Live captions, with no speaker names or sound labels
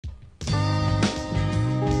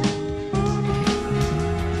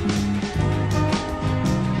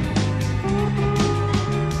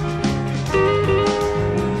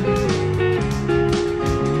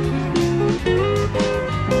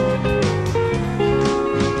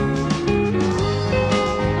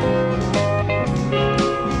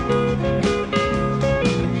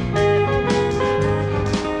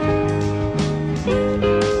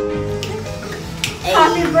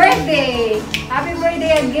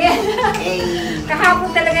Yes. Kahapon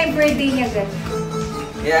talaga yung birthday niya, guys.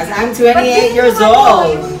 Yes, I'm 28 years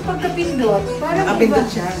old. Yung pagkapindot. Parang nakapindot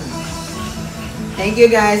siya. Thank you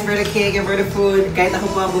guys for the cake and for the food. Kahit ako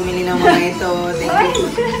pa bumili ng mga ito. Thank you.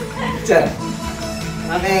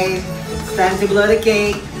 Okay, it's time to blow the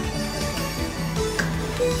cake.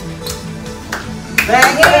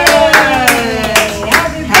 Thank you!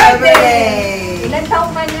 Happy birthday! Ilan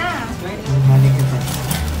taong ka na?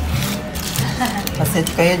 Pasit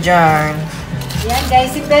kayo dyan. Yan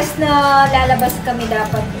guys, si best na lalabas kami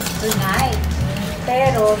dapat tonight.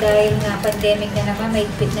 Pero dahil nga pandemic na naman,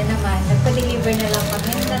 mahigpit na naman, nagpa-deliver na lang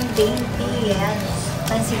kami ng dainty. Yan.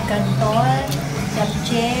 Pancit canton,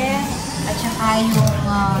 japchae, at saka yung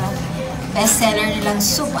bestseller nilang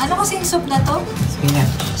soup. Ano kasi yung soup na to?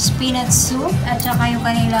 Spinach. Spinach soup. At saka yung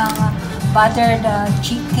kanilang buttered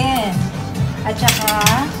chicken. At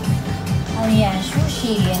saka, ano yan,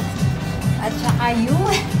 sushi. At saka yung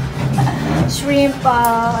shrimp,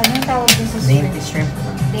 anong tawag din sa shrimp? Dainty shrimp.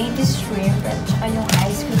 Dainty shrimp. At saka yung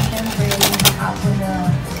ice cream, syempre, yung kahapon na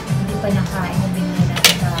hindi pa nakain na binili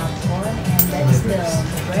natin kahapon. And that's the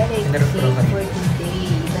birthday cake for today.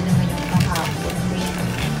 Iba naman yung kahapon.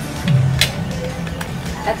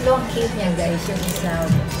 Tatlong cake niya guys, yung isa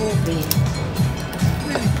ube.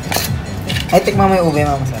 Ay, tikman mo yung ube,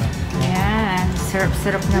 mama Sarah. Ayan,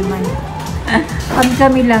 sarap-sarap naman.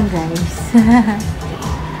 Kami lang guys.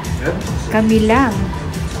 Kami lang.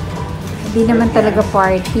 Hindi naman talaga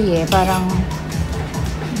party eh.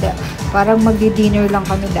 Parang magdi-dinner lang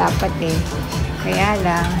kami dapat eh. Kaya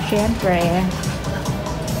lang, syempre.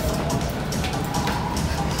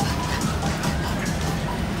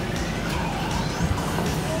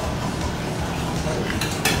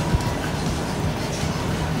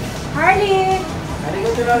 Harley!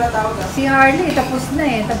 Si Harley, tapos na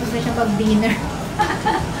eh. Tapos na siya mag-dinner.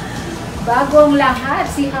 Bago ang lahat,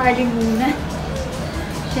 si Harley muna.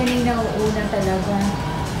 Siya na yung nauuna talaga.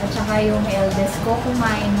 At saka yung eldest ko,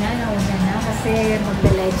 kumain na, nauna na. Kasi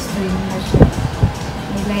magla-livestream na siya.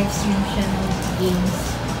 May livestream siya ng games.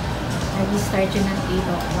 Nag-start siya ng 8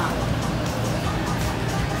 o'clock.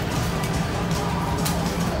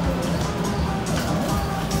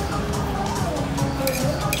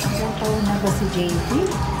 Ilang taon na ba si JP?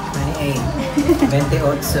 28. 28.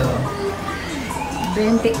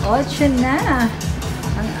 28 na.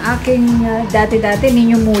 Ang aking dati-dati,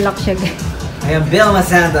 ninyo mulak siya. Ayan, Bill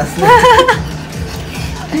Masantos.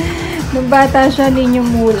 Nung bata siya, ninyo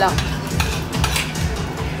mulak.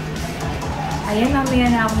 Ayan, mamaya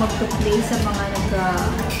na ako mag-play sa mga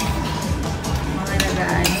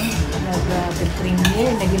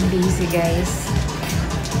nag-premiere. Naging busy, guys.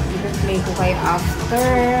 I-play ko kayo after.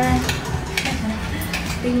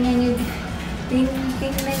 Tingnan nyo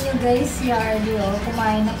guys, si Harley, oh,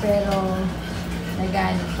 kumain na pero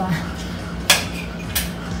nagano pa.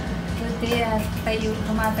 Buti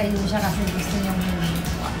tumatayo siya kasi gusto niya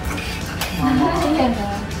ayan o.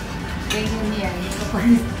 Ganyan niya.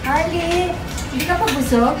 Harley, hindi ka pa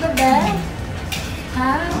busog, ba?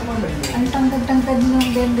 Ha? Ang tangkad-tangkad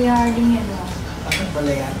ng bebe Harley niya, no? Bakit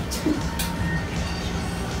pala yan?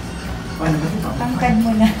 Tangkad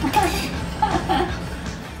mo na.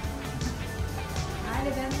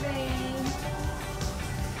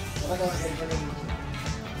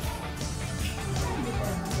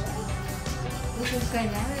 Busog ka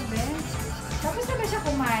na, bebe? Tapos na ba siya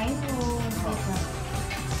kumain o hindi ka?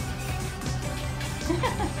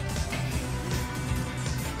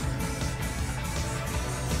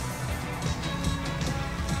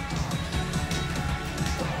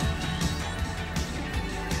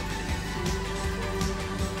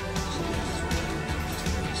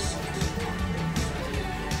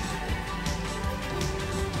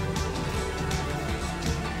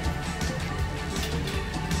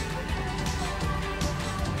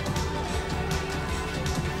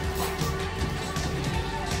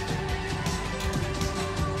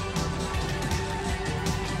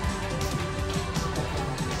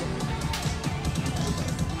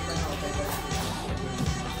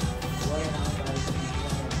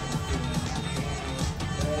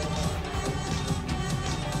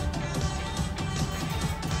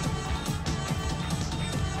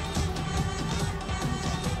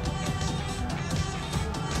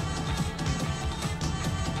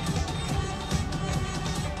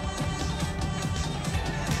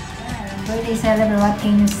 Birthday celebrate, what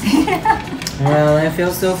can you say? Well, I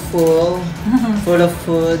feel so full. Full of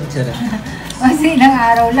food. Kasi ilang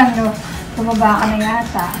araw lang, no? Tumaba ka na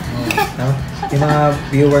yata. Yung mga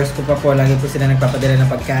viewers ko pa po, lagi po sila nagpapadala ng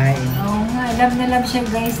pagkain. Oo nga, love na love siya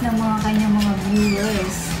guys ng mga kanyang mga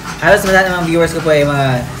viewers. Halos lahat ng mga viewers ko po ay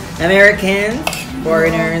mga Americans,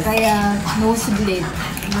 Foreigners. Kaya nosebleed.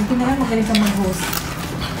 Buti na lang magaling ka mag-host.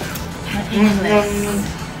 Ma-English.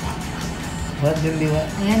 What din di ba?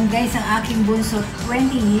 Ayan guys, ang aking bunso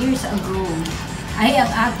 20 years ago. Ay,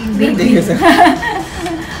 ang aking baby.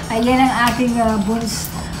 Ayan ang aking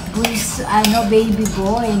baby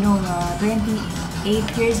boy noong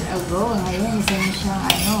 28 years ago. Ngayon, isa na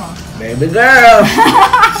siyang Baby girl!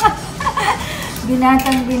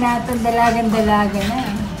 Binatang, dalagan-dalaga na.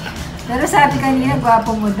 Pero sabi kanina,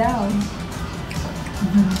 gwapo mo daw.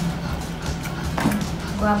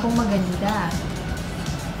 Gwapong maganda.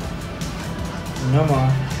 Ano mo?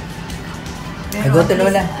 Pero Agoto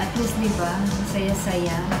lola. At least, di ba,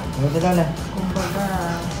 saya-saya. Agoto lola.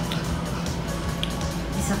 Kumbaga,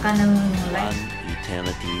 isa ka ng life. One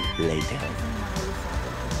eternity later.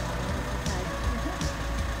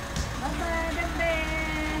 Bye-bye, Bebe!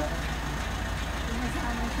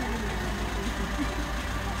 Sumasama siya.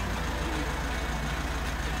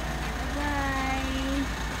 Bye-bye!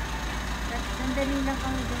 Sandali lang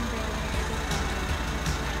kami dun, Bebe.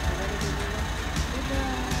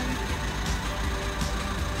 Bye-bye!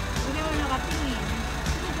 Huwag naman nakatingin.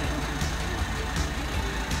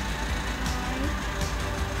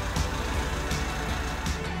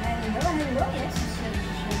 Hello, yes.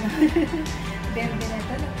 Bebe na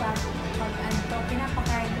ito,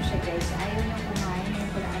 pinapakain ko siya guys. Ayaw niyang kumain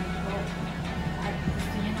yung kulaan ko. At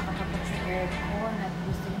gusto niya nakatapat sa aircon at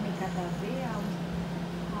gusto niya may katabi.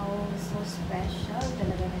 How so special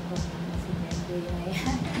talaga nito si Bebe na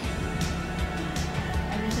yan.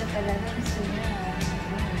 Ano siya talaga, gusto niya.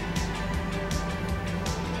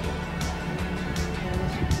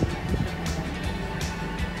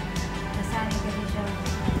 Nasanay kasi siya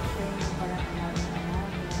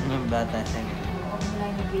Bata siya. Oo, mula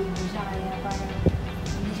yung baby siya, kaya parang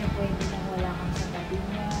hindi siya pwede nang wala kang sa tabi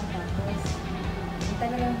niya. Tapos,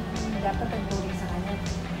 talagang dapat ang turing sa kanya,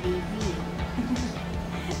 baby.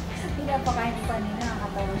 Pinapakain ko kanina,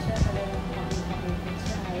 nakatawa siya, talagang pakipakipit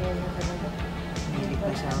siya. Ayaw niya talaga. Umilik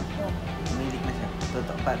na siya. Umilik na siya.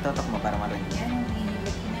 Totok mo para marinig. Yan,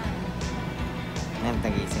 hinihilik na. Ngayon,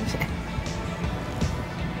 tagising siya.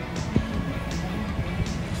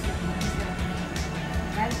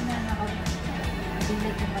 Kahit na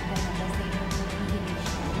nakabilig yung mata na kasi yung hinihilik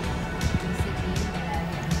siya. Basically, wala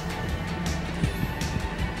yan.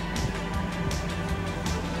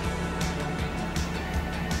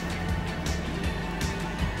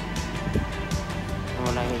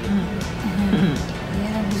 Wala hilig.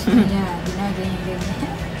 Yan ang gusto niya,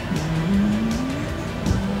 ginaganyan-ganyan.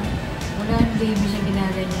 Wala ang baby siya,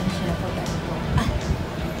 ginaganyan siya pag ano po.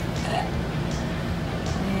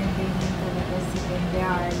 Ayan, ganyan talaga si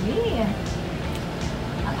HARLEY.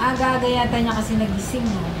 Ang aga-aga yata niya kasi nagising,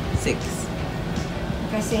 no? 6.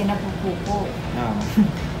 Kasi napupupo. Oo.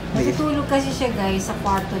 Natutulog kasi siya guys sa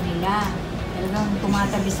kwarto nila. Talagang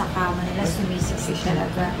tumatabi sa kama nila, sumisiksik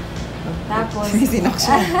talaga. Tapos, Sisinok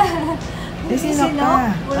siya. Sisinok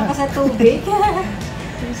ka. Wala ka sa tubig.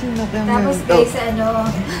 Sisinok ka. Tapos guys,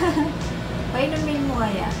 painumin mo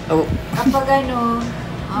kaya. Oh. Kapag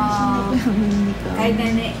kahit na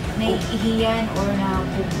naiihiyan or na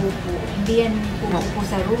pupupo, hindi yan pupupo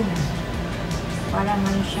sa room. Para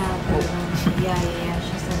man siya, yaya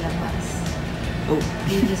siya sa labas.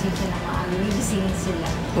 Gigising siya na maaga, gigisingin sila.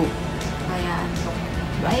 Kaya antok.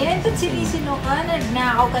 Ayan, ito't sinisino ka,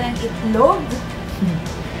 nagnakaw ka ng itlog.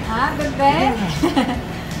 Ha, bebe?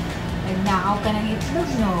 Nagnakaw ka ng itlog,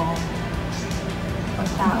 no? Pag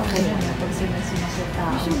tao ka dyan, pag sinisino sa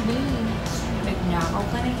tao. Nagnakaw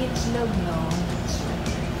ka ng itlog, no?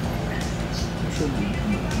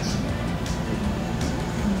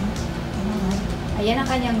 Ayan ang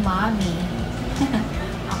kanyang mommy.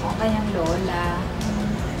 Ako ang kanyang lola.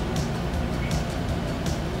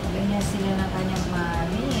 Ganyan sila ng kanyang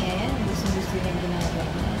mami, gusto niya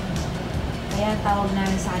ginagawa. Kaya tawag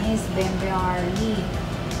namin sa kanya is Bebe HARLEY.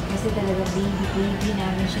 Kasi talaga baby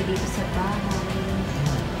namin siya dito sa bahay.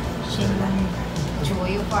 Siya yung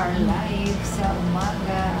joy of our life sa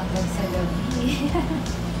umaga hanggang sa gabi.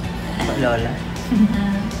 Lola.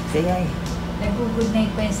 Sige. Nag-good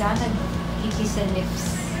night pa yun sa nag-ikis sa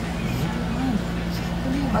lips.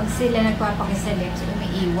 Pag sila nagpapakis sa lips,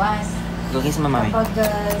 umiiwas. Gukis mo, mami. Kapag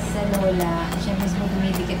sa lola, siya mismo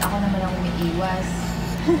dumidikit, ako naman ang umiiwas.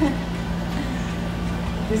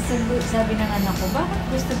 Sabi ng anak ko, bakit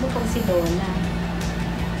gusto mo pag si lola?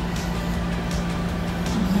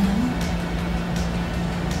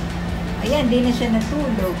 Ayan, di na siya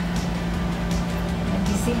natulog.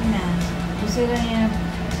 Nagising na. Gusto lang niya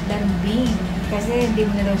lambing. Kasi hindi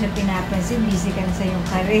mo na daw siya pinapansin, busy ka na sa iyong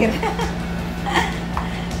karir.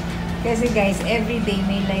 Kasi guys, everyday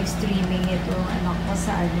may live streaming ito anak ko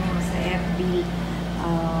sa sa FB,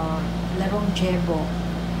 larong Jebo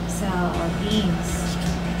sa games.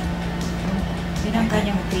 Yun ang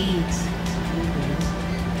kanyang page.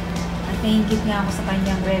 At nahingit nga ako sa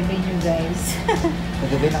kanyang revenue, guys.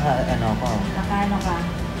 Kagabi ano ako. Nakano ka?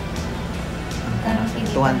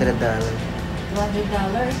 $200. $200?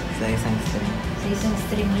 Sa isang stream. Sa isang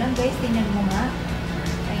stream lang, guys. Tingnan mo nga.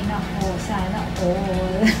 Ay nako, sana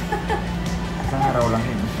all. Isang araw lang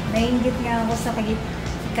yun. Nainggit nga ako sa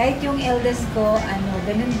kahit yung eldest ko,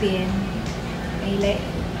 ganun din.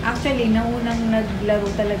 Actually, naunang naglaro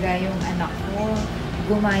talaga yung anak ko.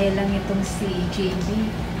 Gumaya lang itong si JB.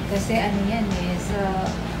 Kasi yan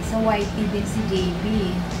sa YT din si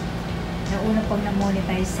JB. Nauna pang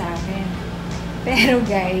na-monetize sa akin. Pero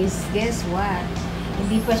guys, guess what?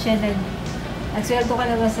 Hindi pa siya nagsweldo ka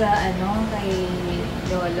na ba sa kay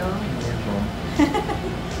Lolo? Ayan po.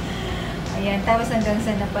 Ayan, tapos hanggang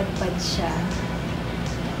sa napadpad siya.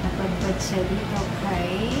 Napadpad siya dito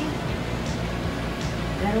kay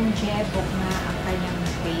larong Jebok na ang kanyang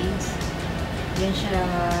page. Yan siya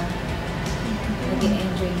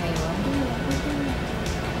nag-enjoy ngayon.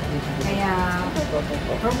 Kaya,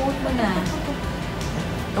 promote mo na.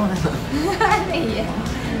 Ito na. Ano yan?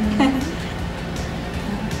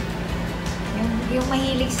 yung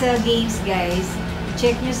mahilig sa games, guys,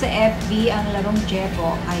 check nyo sa FB ang larong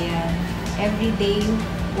Jebo. Ayan. Everyday,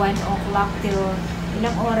 1 o'clock till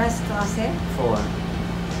ilang oras kasi? 4.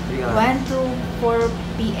 1 to 4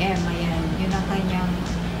 p.m. Ayan. Yun ang kanyang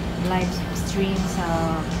live stream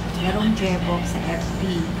sa larong Jebo sa FB.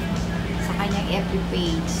 Sa kanyang FB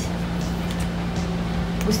page.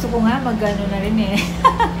 Gusto ko nga mag-ano na rin eh.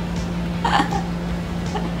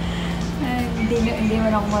 Hindi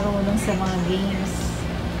man ako marunong sa mga games.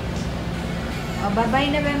 O,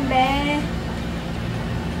 bye-bye na, Bembe.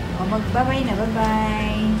 O, mag-bye-bye na.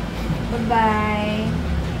 Bye-bye. Bye-bye.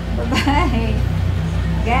 Bye-bye.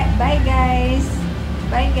 Bye, guys.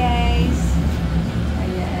 Bye, guys.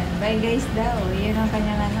 Ayan. Bye, guys daw. Yun ang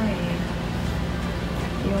kanyang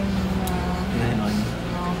yung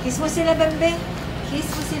kiss mo sila, Bembe. Kiss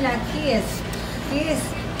mo sila. Kiss. Kiss.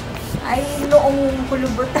 Ay, noong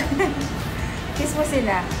kulubutan. Kiss mo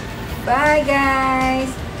sila. Bye, guys.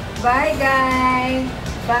 Bye, guys.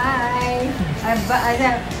 Bye.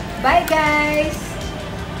 Bye, guys.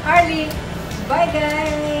 Harley. Bye,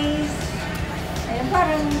 guys. Ayan,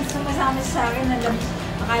 parang sumasama sa akin.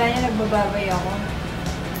 Akala niya nagbababay ako.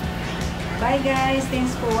 Bye, guys.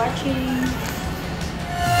 Thanks for watching.